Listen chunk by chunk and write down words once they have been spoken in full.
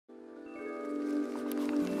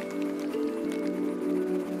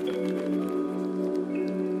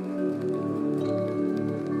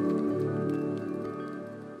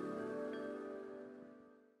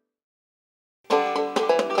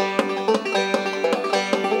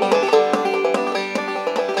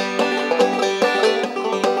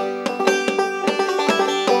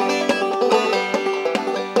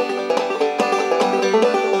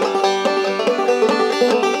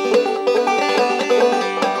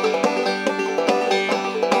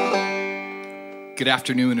Good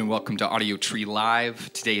afternoon and welcome to Audiotree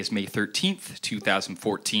Live. Today is May 13th,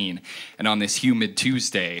 2014. And on this humid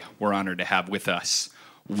Tuesday, we're honored to have with us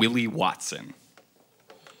Willie Watson.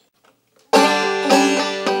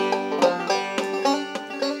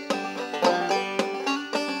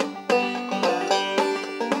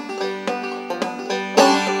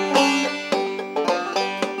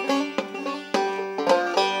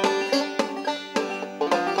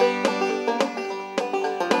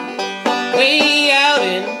 Way out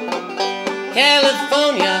in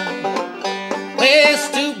California, where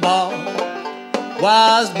Stu Ball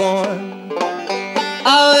was born,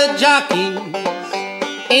 all the jockeys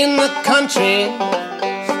in the country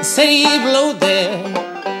said he blowed there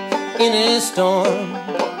in a storm.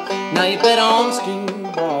 Now you bet on Stu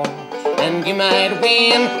Ball and you might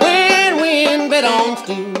win, bet on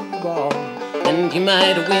Stu Ball and you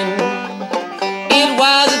might win. It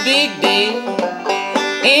was a big day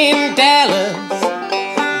in Dallas,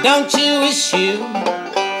 don't you wish you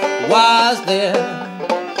was there?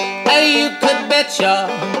 You could bet your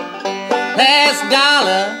last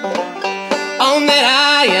dollar on that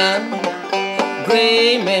iron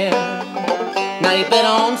gray mare. Now you bet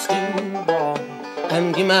on Stu Ball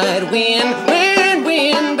and you might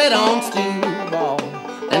win, bet on Stu Ball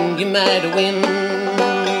and you might win.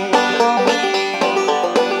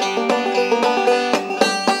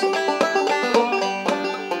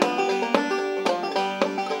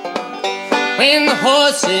 When the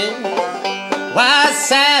horses was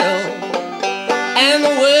saddled and the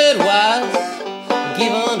word was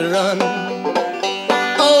given to run,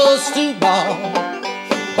 old Stu Ball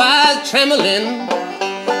was trembling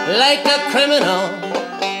like a criminal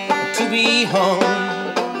to be hung.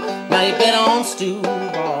 Now you bet on Stu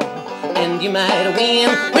Ball and you might win,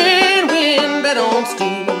 bet on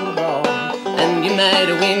Stu Ball and you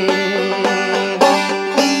might win.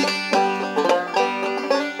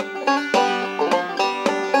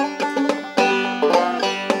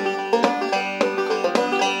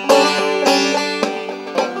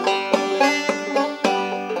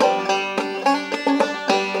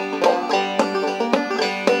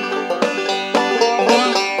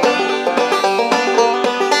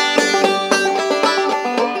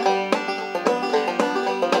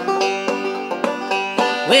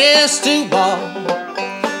 Well, Stu Ball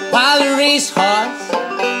was a racehorse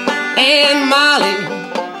and Molly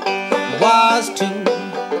was too.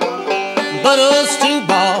 But old Stu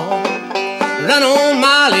Ball run on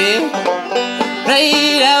Molly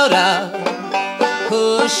right out of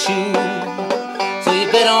her shoe. So you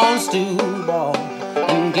bet on Stu Ball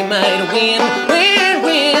and you might win,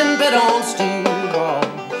 bet on Stu Ball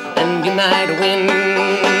and you might win.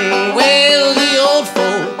 Well, the old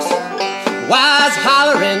folks was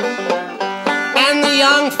hollering and the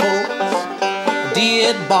young folks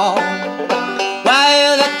did bawl,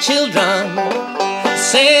 while the children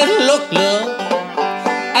said, look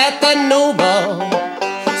at that noble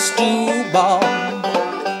Stu Ball.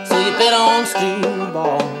 So you bet on Stu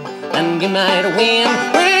Ball and you might win,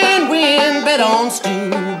 bet on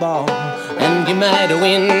Stu Ball and you might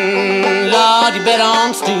win. Lord, you bet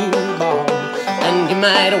on Stu Ball and you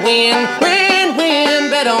might win,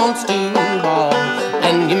 bet on Stu Ball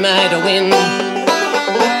and you might win.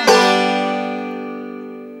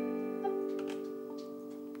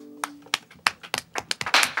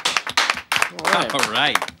 All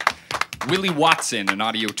right. Willie Watson, an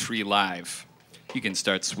Audiotree Live. You can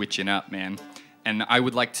start switching up, man. And I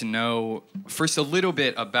would like to know first a little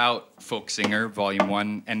bit about Folk Singer, Volume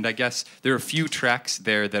 1. And I guess there are a few tracks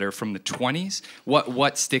there that are from the 20s.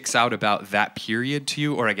 What sticks out about that period to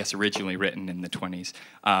you, or I guess originally written in the 20s,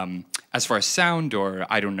 as far as sound, or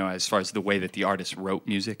I don't know, as far as the way that the artist wrote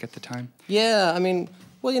music at the time? Yeah, I mean,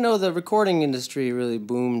 well, you know, the recording industry really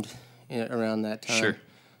boomed around that time. Sure.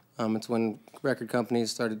 It's when record companies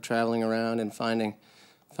started traveling around and finding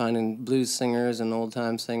blues singers and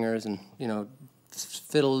old-time singers and, you know,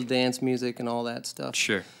 fiddle dance music and all that stuff.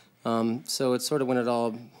 Sure. So it's sort of when it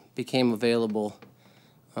all became available,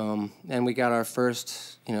 and we got our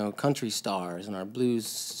first, you know, country stars and our blues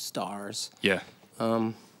stars. Yeah. I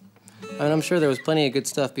mean, I'm sure there was plenty of good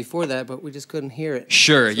stuff before that, but we just couldn't hear it.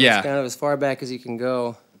 Sure. So Yeah. It's kind of as far back as you can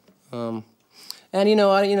go. And you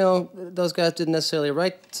know, those guys didn't necessarily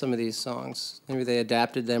write some of these songs. Maybe they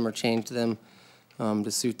adapted them or changed them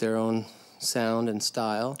to suit their own sound and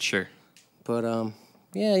style. Sure. But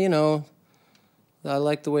yeah, you know, I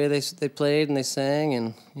liked the way they played and they sang,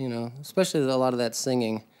 and you know, especially a lot of that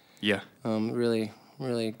singing. Yeah. Really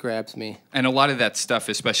really grabs me. And a lot of that stuff,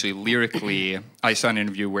 especially lyrically, I saw an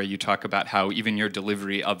interview where you talk about how even your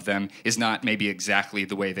delivery of them is not maybe exactly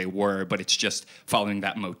the way they were, but it's just following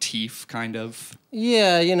that motif, kind of.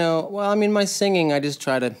 Yeah, you know, well, I mean, my singing, I just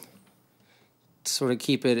try to sort of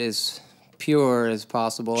keep it as pure as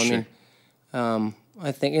possible. Sure. I mean,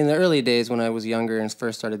 I think in the early days when I was younger and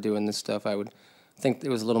first started doing this stuff, I would think it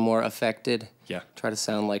was a little more affected. Yeah. Try to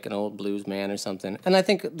sound like an old blues man or something. And I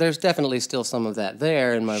think there's definitely still some of that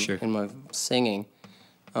there in my singing.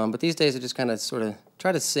 But these days I just kind of sort of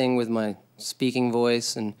try to sing with my speaking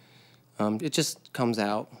voice, and it just comes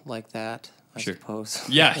out like that, I suppose.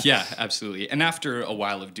 Yeah, absolutely. And after a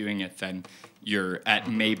while of doing it, then you're at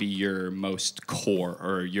maybe your most core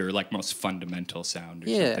or your like most fundamental sound or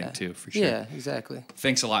something too, for sure. Yeah, exactly.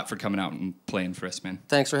 Thanks a lot for coming out and playing for us, man.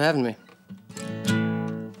 Thanks for having me.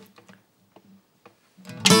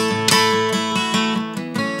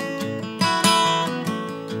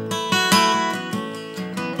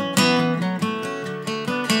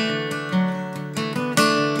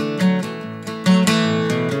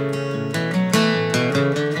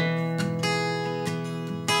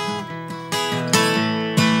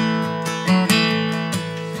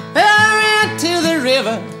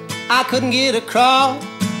 I couldn't get across.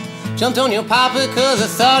 Jumped on your papa cause I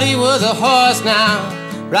thought he was a horse.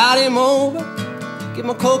 Now ride him over, give him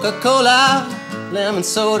a Coca-Cola, lemon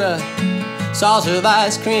soda, saucer of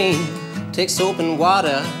ice cream, take soap and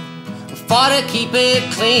water for to keep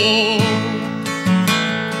it clean.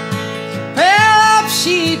 Well, up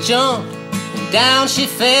she jumped and down she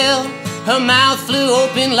fell. Her mouth flew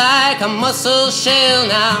open like a mussel shell.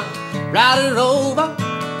 Now ride her over,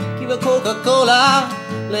 give her Coca-Cola,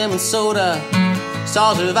 lemon soda,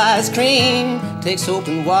 saucer of ice cream, take soap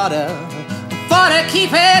and water for to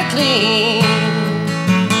keep it clean.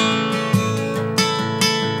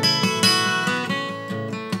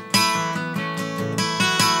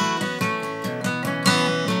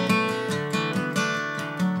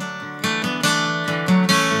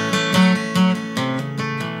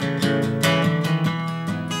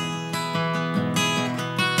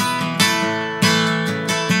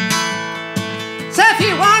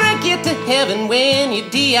 Heaven when you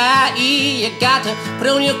D-I-E, you got to put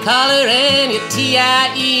on your collar and your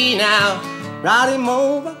T-I-E. Now ride him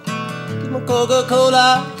over, give him a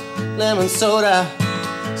Coca-Cola, lemon soda,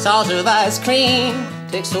 saucer of ice cream,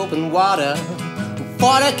 take soap and water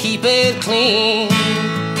for to keep it clean.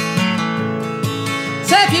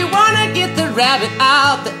 So if you wanna get the rabbit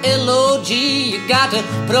out the L-O-G, you got to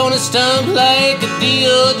put on a stump like a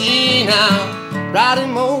D-O-G. Now ride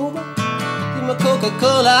him over, give him a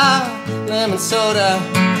Coca-Cola, lemon soda,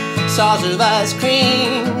 saucer of ice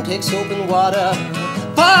cream, take soap and water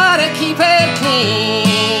for to keep it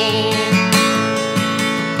clean.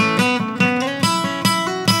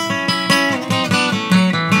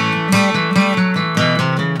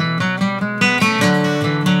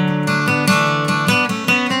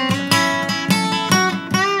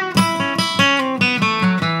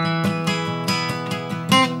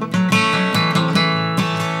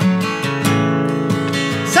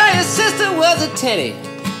 Teddy,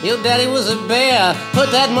 your daddy was a bear. Put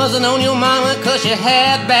that muzzle on your mama cause you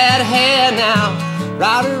had bad hair. Now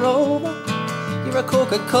ride her over, give her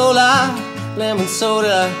Coca-Cola, lemon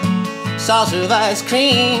soda, saucer of ice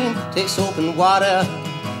cream, take soap and water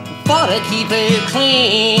for to keep it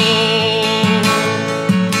clean.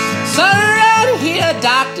 So run here,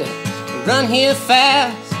 doctor, run here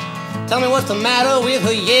fast. Tell me what's the matter with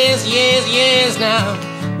her, yes, yes, yes. Now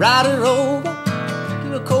ride her over,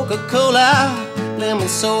 give her Coca-Cola, lemon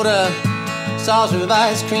soda, saucer of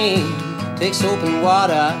ice cream, take soap and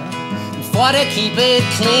water for to keep it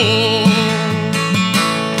clean.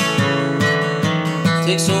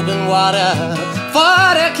 Take soap and water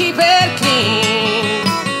for to keep it clean.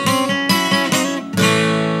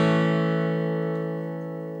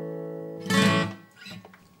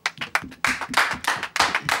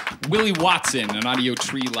 Willie Watson on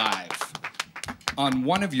Audiotree Live. On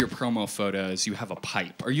one of your promo photos, you have a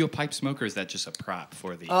pipe. Are you a pipe smoker, or is that just a prop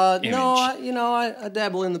for the image? No, I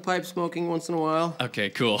dabble in the pipe smoking once in a while. Okay,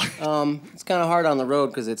 cool. It's kind of hard on the road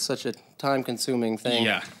because it's such a time-consuming thing.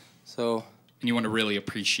 Yeah. So. And you want to really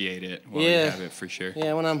appreciate it while you have it, for sure.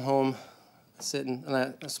 Yeah, when I'm home, sitting,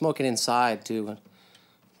 and I smoke it inside too,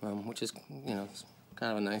 which is, it's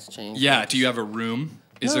kind of a nice change. Yeah. Do you have a room?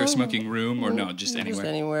 Is there a smoking room, or no? Just anywhere. Just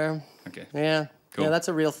anywhere. Okay. Yeah. Cool. Yeah, that's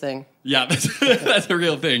a real thing. Yeah, that's a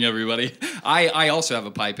real thing, everybody. I also have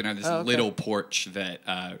a pipe, and I have this little porch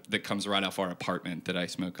that comes right off our apartment that I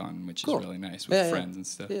smoke on, which is really nice with friends and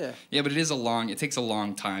stuff. Yeah. Yeah, but it takes a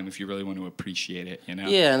long time if you really want to appreciate it, you know?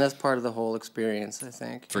 Yeah, and that's part of the whole experience, I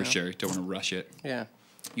think. For sure. You don't want to rush it. Yeah.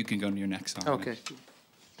 You can go to your next song. Okay.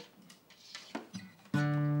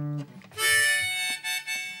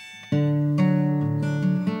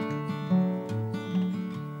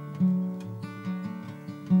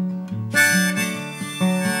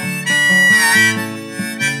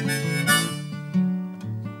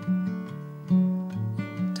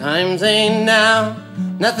 Times ain't now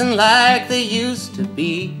nothing like they used to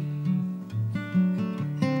be.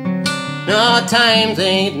 No, times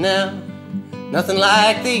ain't now nothing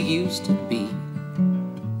like they used to be.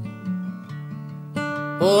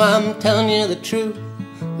 Oh, I'm telling you the truth,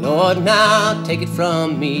 Lord, now take it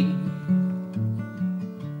from me.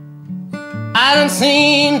 I done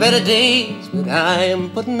seen better days, but I am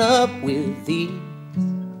putting up with these.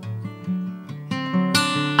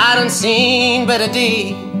 I done seen better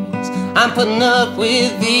days, I'm putting up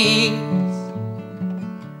with these.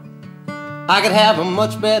 I could have a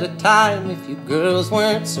much better time if you girls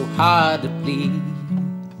weren't so hard to please.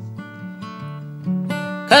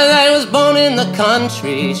 'Cause I was born in the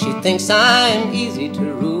country, she thinks I'm easy to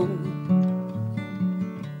rule.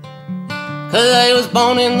 'Cause I was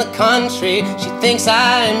born in the country, she thinks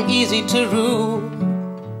I'm easy to rule.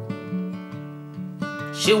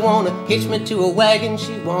 She wanna hitch me to a wagon,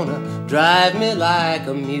 she wanna drive me like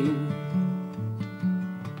a mule.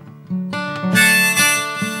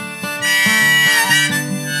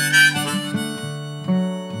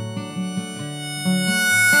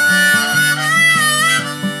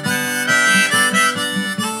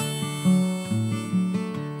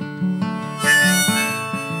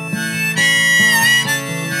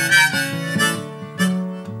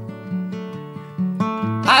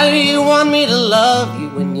 How do you want me to love you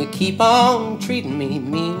when you keep on treating me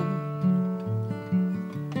mean?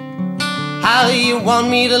 How do you want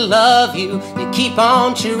me to love you? You keep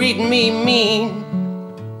on treating me mean.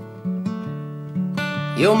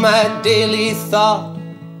 You're my daily thought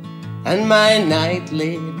and my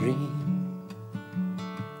nightly dream.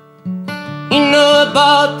 You know I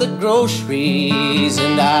bought the groceries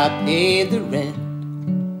and I paid the rent.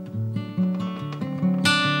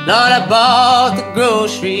 Lord, I bought the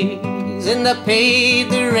groceries and I paid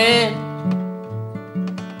the rent.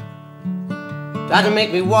 Tried to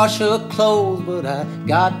make me wash her clothes, but I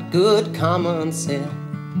got good common sense.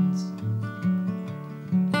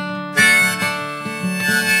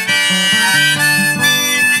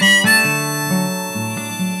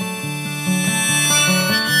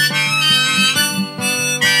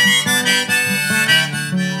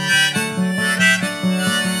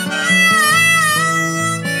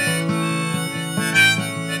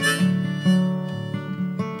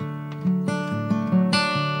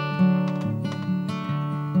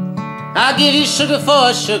 I'll give you sugar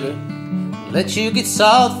for sugar, let you get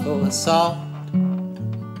salt for salt.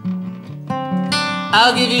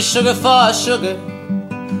 I'll give you sugar for sugar,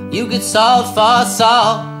 you get salt for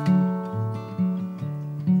salt.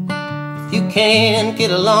 If you can't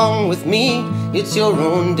get along with me, it's your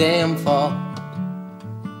own damn fault.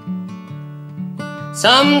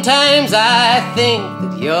 Sometimes I think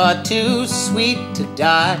that you're too sweet to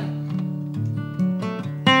die.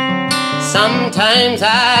 Sometimes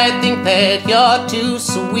I think that you're too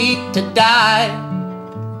sweet to die.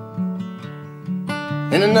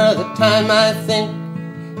 And another time I think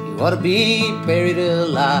you ought to be buried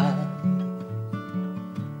alive.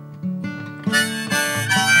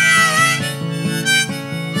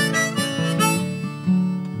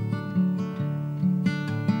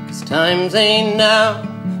 Cause times ain't now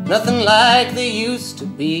nothing like they used to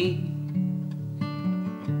be.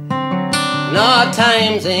 No,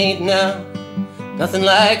 times ain't now nothing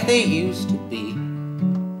like they used to be.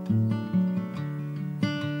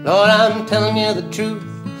 Lord, I'm telling you the truth.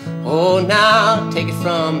 Oh, now take it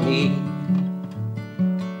from me.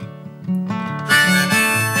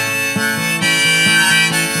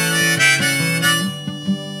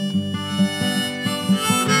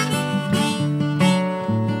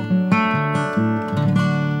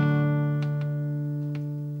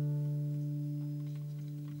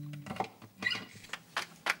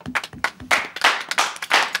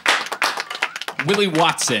 Willie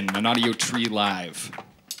Watson on Audiotree Live.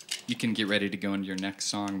 You can get ready to go into your next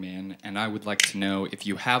song, man. And I would like to know if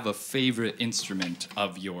you have a favorite instrument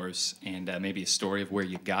of yours and maybe a story of where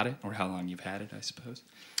you got it or how long you've had it, I suppose.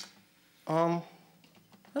 I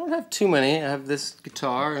don't have too many. I have this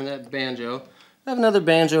guitar and that banjo. I have another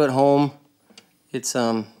banjo at home, It's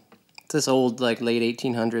this old, like, late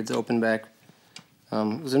 1800s open back.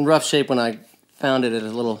 It was in rough shape when I found it at a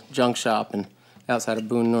little junk shop outside of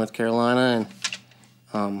Boone, North Carolina,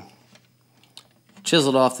 and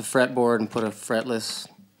chiseled off the fretboard and put a fretless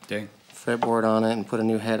fretboard on it and put a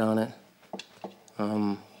new head on it.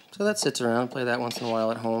 So that sits around. Play that once in a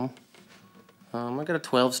while at home. I got a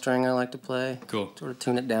 12-string I like to play. Cool. Sort of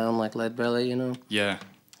tune it down like Lead Belly, you know? Yeah.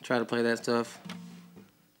 Try to play that stuff.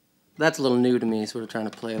 That's a little new to me, sort of trying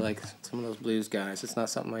to play like some of those blues guys. It's not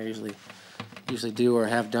something I usually do or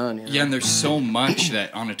have done. You know? Yeah, and there's so much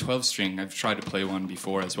that on a 12-string, I've tried to play one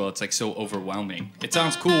before as well. It's like so overwhelming. It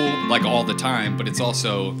sounds cool like all the time, but it's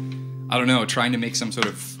also, I don't know, trying to make some sort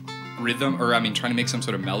of rhythm, or I mean, trying to make some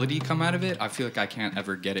sort of melody come out of it. I feel like I can't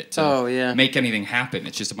ever get it to make anything happen.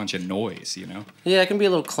 It's just a bunch of noise, you know? Yeah, it can be a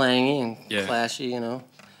little clangy and clashy, you know?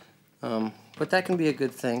 But that can be a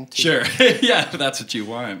good thing, too. Sure. Yeah, that's what you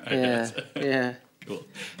want, I guess. Yeah. Cool.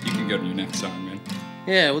 You can go to your next song, man.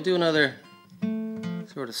 Yeah, we'll do another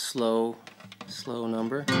sort of slow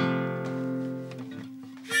number.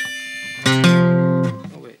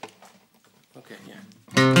 Oh, wait. Okay, yeah.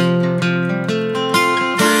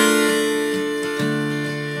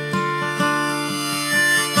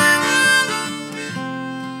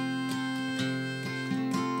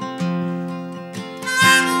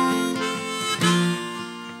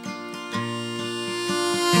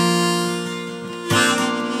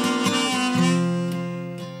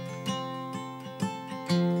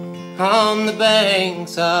 On the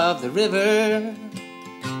banks of the river,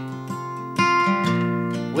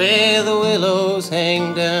 where the willows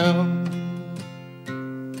hang down,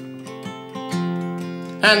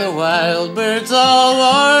 and the wild birds all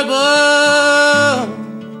warble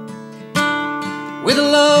with a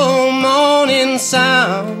low moaning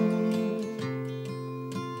sound,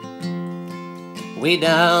 way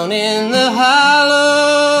down in the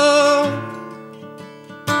hollow,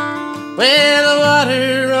 where the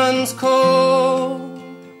water runs cold,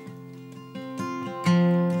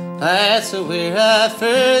 that's where I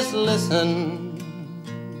first listened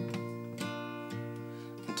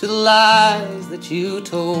to the lies that you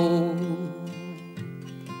told.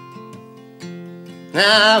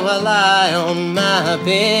 Now I lie on my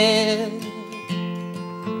bed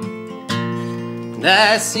and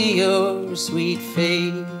I see your sweet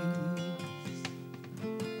face,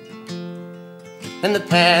 and the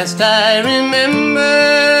past I remember,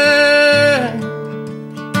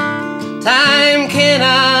 time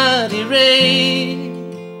cannot erase,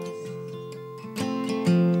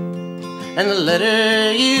 and the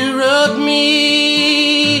letter you wrote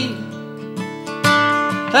me,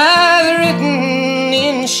 I've written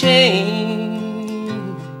in shame,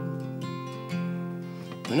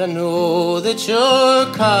 and I know that your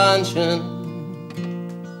conscience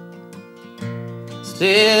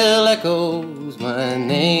still echoes my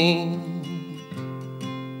name.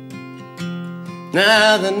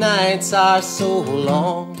 Now the nights are so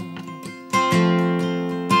long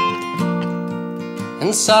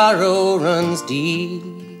and sorrow runs deep,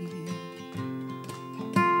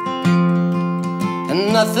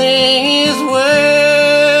 and nothing is worse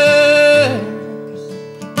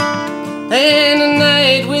than a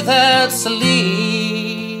night without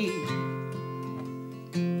sleep.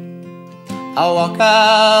 I walk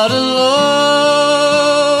out alone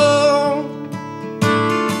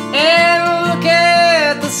and look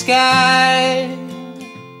at the sky,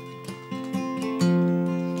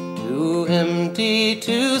 too empty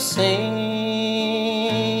to sing,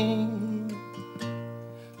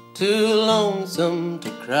 too lonesome to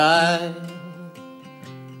cry.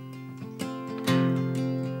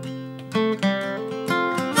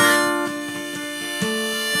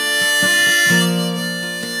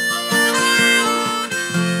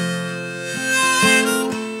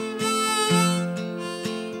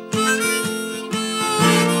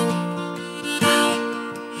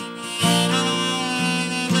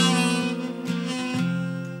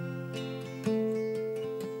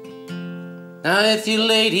 Now if you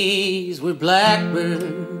ladies were blackbirds,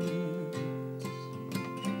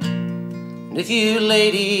 and if you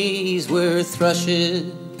ladies were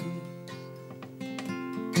thrushes,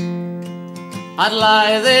 I'd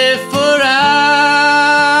lie there for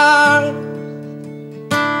hours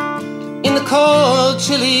in the cold,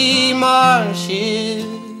 chilly marshes.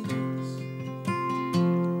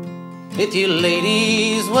 If you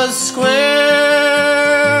ladies was squirrels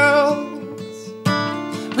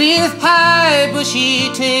with high bushy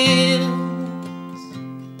tails,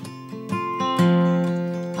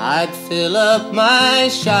 I'd fill up my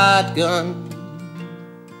shotgun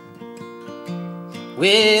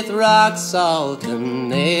with rock salt and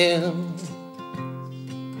nails.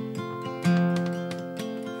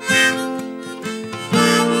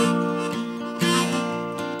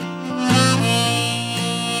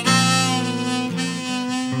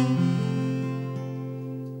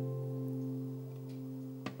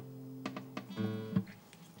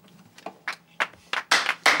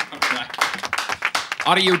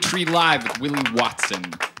 Audiotree Live with Willie Watson.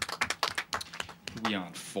 Are we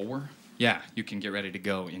on 4? Yeah, you can get ready to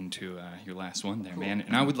go into your last one there, man.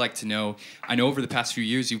 And I would like to know, I know over the past few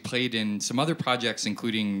years you've played in some other projects,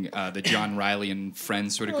 including the John Riley and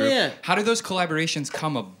Friends sort of group. Yeah. How do those collaborations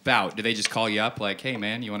come about? Do they just call you up like, hey,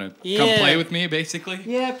 man, you want to come play with me, basically?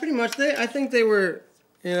 Yeah, pretty much. I think they were,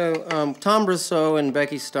 Tom Brousseau and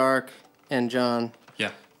Becky Stark and John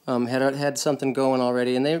had something going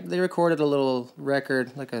already. And they recorded a little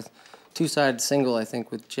record, like a 2-side single, I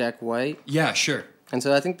think, with Jack White. Yeah, sure. And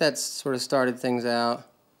so I think that sort of started things out.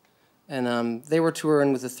 And they were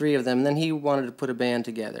touring with the 3 of them. And then he wanted to put a band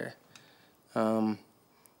together.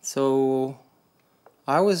 So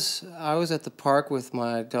I was at the park with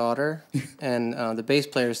my daughter, and the bass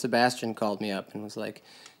player Sebastian called me up and was like,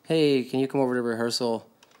 "Hey, can you come over to rehearsal,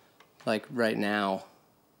 like right now?" I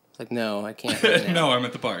was like, "No, I can't right now." No, I'm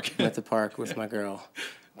at the park. I'm at the park with my girl,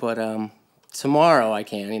 but tomorrow I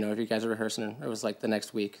can. If you guys are rehearsing, it was like the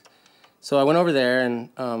next week. So I went over there, and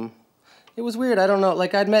it was weird. I don't know.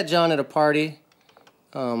 Like, I'd met John at a party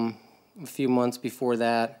a few months before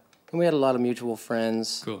that, and we had a lot of mutual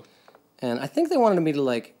friends. Cool. And I think they wanted me to,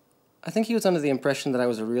 I think he was under the impression that I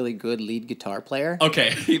was a really good lead guitar player.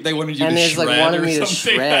 Okay, they wanted you and to they shred wanted or me something. to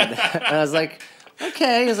shred. And I was like,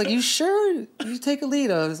 okay. He was like, you sure? You take a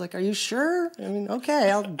lead. I was like, are you sure? I mean,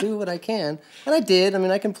 okay, I'll do what I can. And I did. I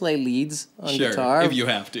mean, I can play leads on guitar. If you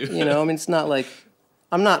have to. I mean, it's not like,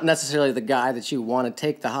 I'm not necessarily the guy that you want to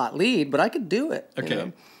take the hot lead, but I could do it.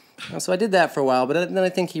 Okay. So I did that for a while, but then I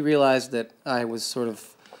think he realized that I was sort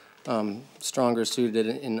of stronger suited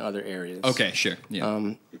in other areas. Okay, sure.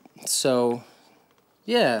 Yeah. So,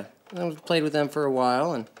 yeah, I played with them for a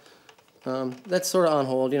while, and that's sort of on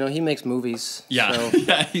hold. He makes movies. Yeah, So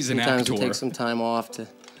yeah, he's an actor. Sometimes he takes some time off to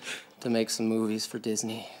make some movies for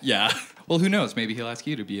Disney. Yeah. Well, who knows? Maybe he'll ask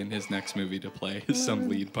you to be in his next movie to play some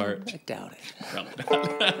lead part. I doubt it. Probably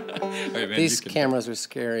not. All right, man, These cameras are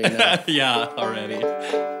scary enough. Yeah, already.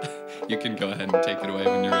 You can go ahead and take it away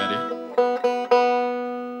when you're ready.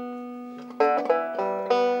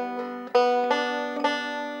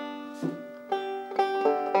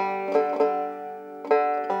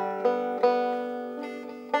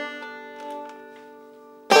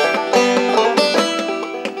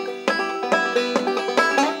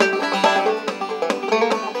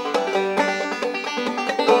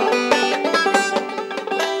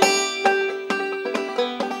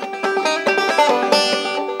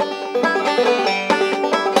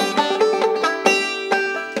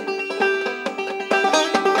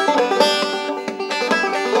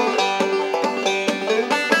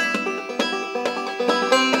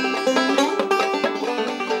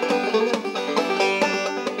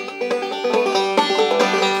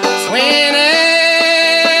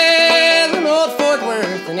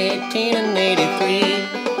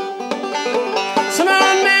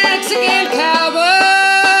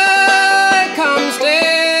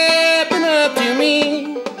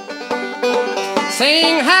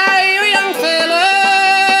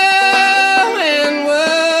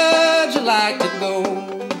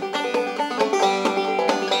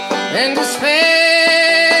 And to spend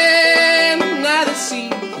another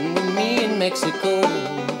season with me in Mexico.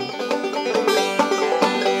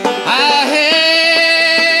 I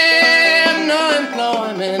had no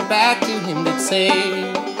employment, back to him did say,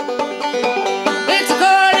 it's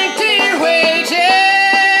according to your wages,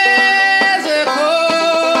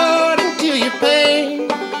 according to your pay.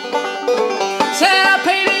 So I'll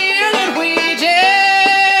pay the yearly wages,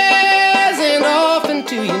 and often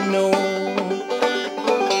to you know,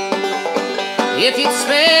 if you'd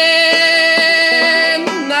spend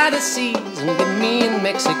another season with me in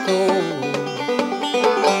Mexico.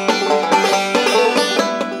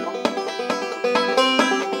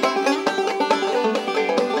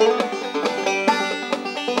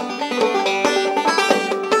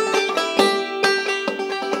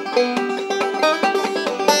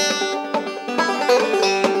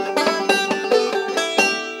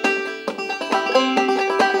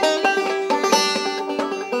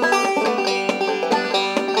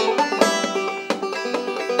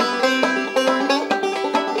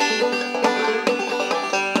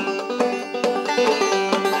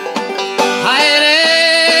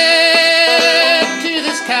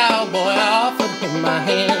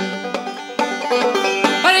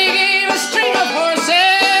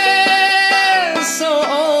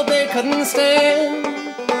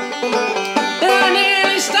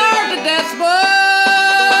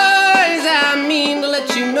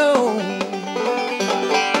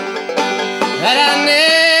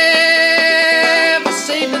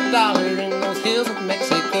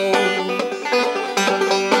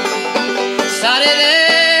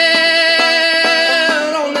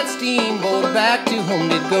 home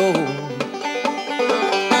did go.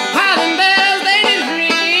 Hiding bells they did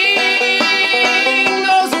ring,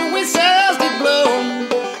 those whistles did blow.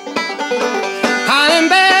 Hiding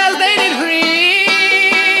bells they did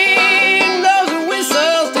ring, those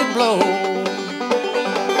whistles did blow.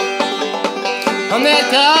 On that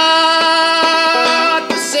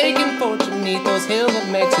God-forsaken fortune beneath those hills of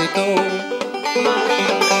Mexico.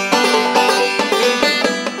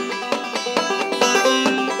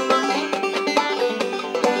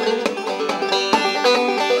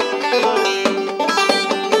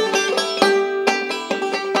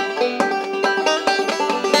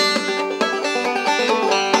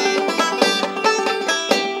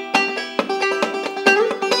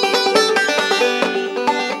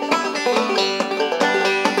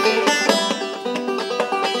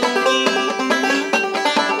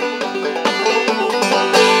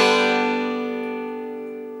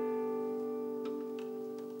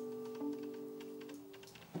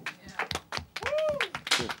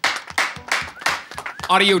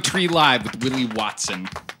 Audiotree Live with Willie Watson.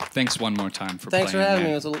 Thanks one more time for playing. Thanks for having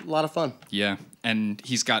me. It was a lot of fun. Yeah, and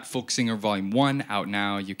he's got Folk Singer Volume 1 out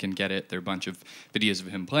now. You can get it. There are a bunch of videos of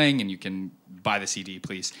him playing, and you can buy the CD,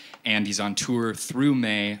 please. And he's on tour through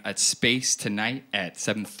May at Space tonight at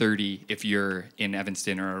 7:30 if you're in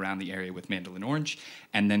Evanston or around the area with Mandolin Orange.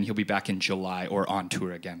 And then he'll be back in July, or on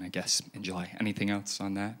tour again, I guess, in July. Anything else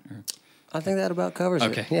on that? Or? I think that about covers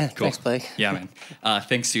it. Yeah, cool. Thanks, Blake. Yeah, man.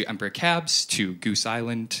 Thanks to Emperor Cabs, to Goose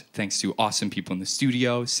Island. Thanks to awesome people in the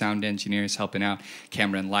studio, sound engineers helping out,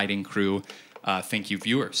 camera and lighting crew. Thank you,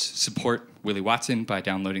 viewers. Support Willie Watson by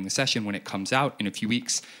downloading the session when it comes out in a few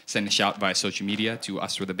weeks. Send a shout via social media to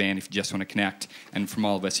us or the band if you just want to connect. And from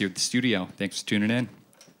all of us here at the studio, thanks for tuning in.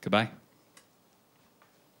 Goodbye.